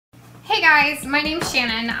Hey guys, my name's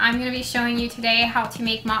Shannon. I'm going to be showing you today how to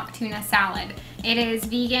make mock tuna salad. It is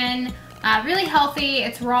vegan, really healthy,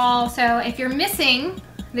 it's raw, so if you're missing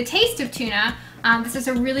the taste of tuna, this is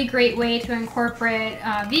a really great way to incorporate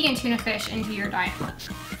vegan tuna fish into your diet.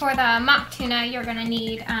 For the mock tuna, you're going to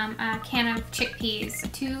need a can of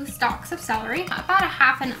chickpeas, 2 stalks of celery, about a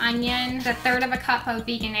half an onion, a third of a cup of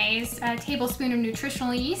veganese, a tablespoon of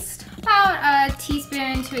nutritional yeast, about a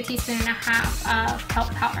teaspoon to a teaspoon and a half of kelp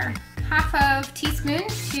powder, half of teaspoon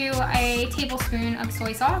to a tablespoon of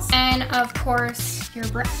soy sauce, and of course your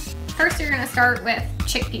bread. First, you're going to start with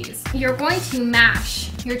chickpeas. You're going to mash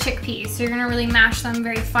your chickpeas, so you're going to really mash them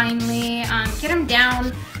very finely, get them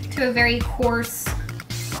down to a very coarse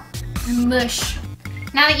mush.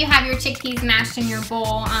 Now that you have your chickpeas mashed in your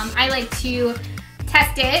bowl, I like to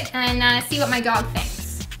test it and see what my dog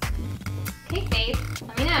thinks. Hey Faith,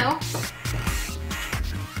 let me know.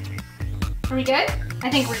 Are we good? I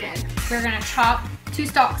think we're good. We're gonna chop 2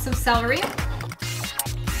 stalks of celery.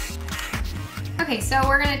 Okay, so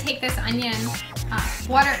we're gonna take this onion,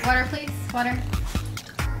 water please, water.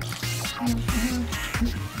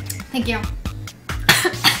 Thank you.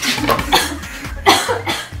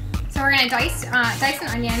 So we're gonna dice an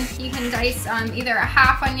onion. You can dice either a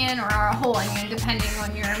half onion or a whole onion, depending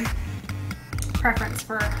on your preference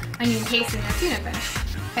for onion taste in your tuna fish.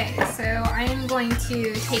 Okay, so I'm going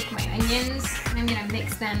to take my onions and I'm gonna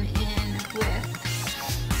mix them in with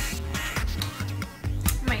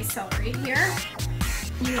my celery here.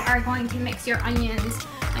 You are going to mix your onions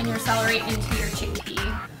and your celery into your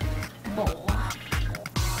chickpea bowl.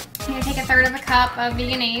 You're gonna take a third of a cup of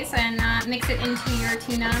veganese and mix it into your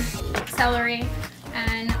tuna, celery,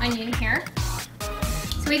 and onion here.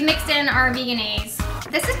 So we've mixed in our veganese.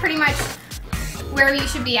 This is pretty much where you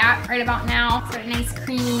should be at right about now. So a nice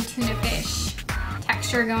creamy tuna fish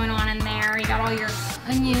texture going on in there. You got all your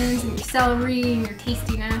onions and your celery and your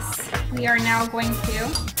tastiness. We are now going to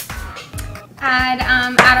add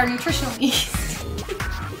our nutritional yeast.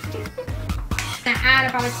 Gonna add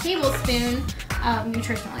about a tablespoon of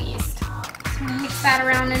nutritional yeast. So I'm gonna mix that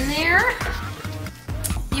around in there.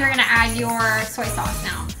 You're gonna add your soy sauce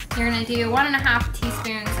now. You're gonna do 1.5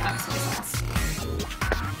 teaspoons of soy sauce.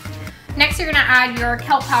 Next, you're gonna add your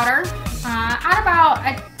kelp powder. Add about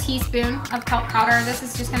a teaspoon of kelp powder. This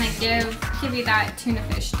is just gonna give you that tuna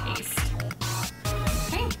fish taste.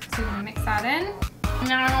 Okay, so you're gonna mix that in.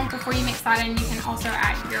 Now, before you mix that in, you can also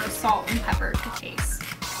add your salt and pepper to taste.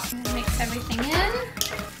 Mix everything in.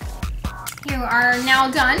 You are now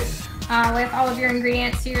done with all of your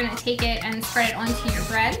ingredients, so you're gonna take it and spread it onto your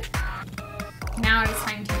bread. Now it is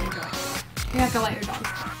time to enjoy. You have to let your dog go.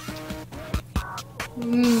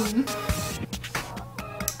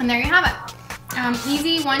 And there you have it.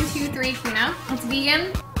 Easy 1, 2, 3 tuna. It's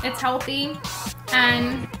vegan, it's healthy,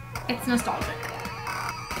 and it's nostalgic.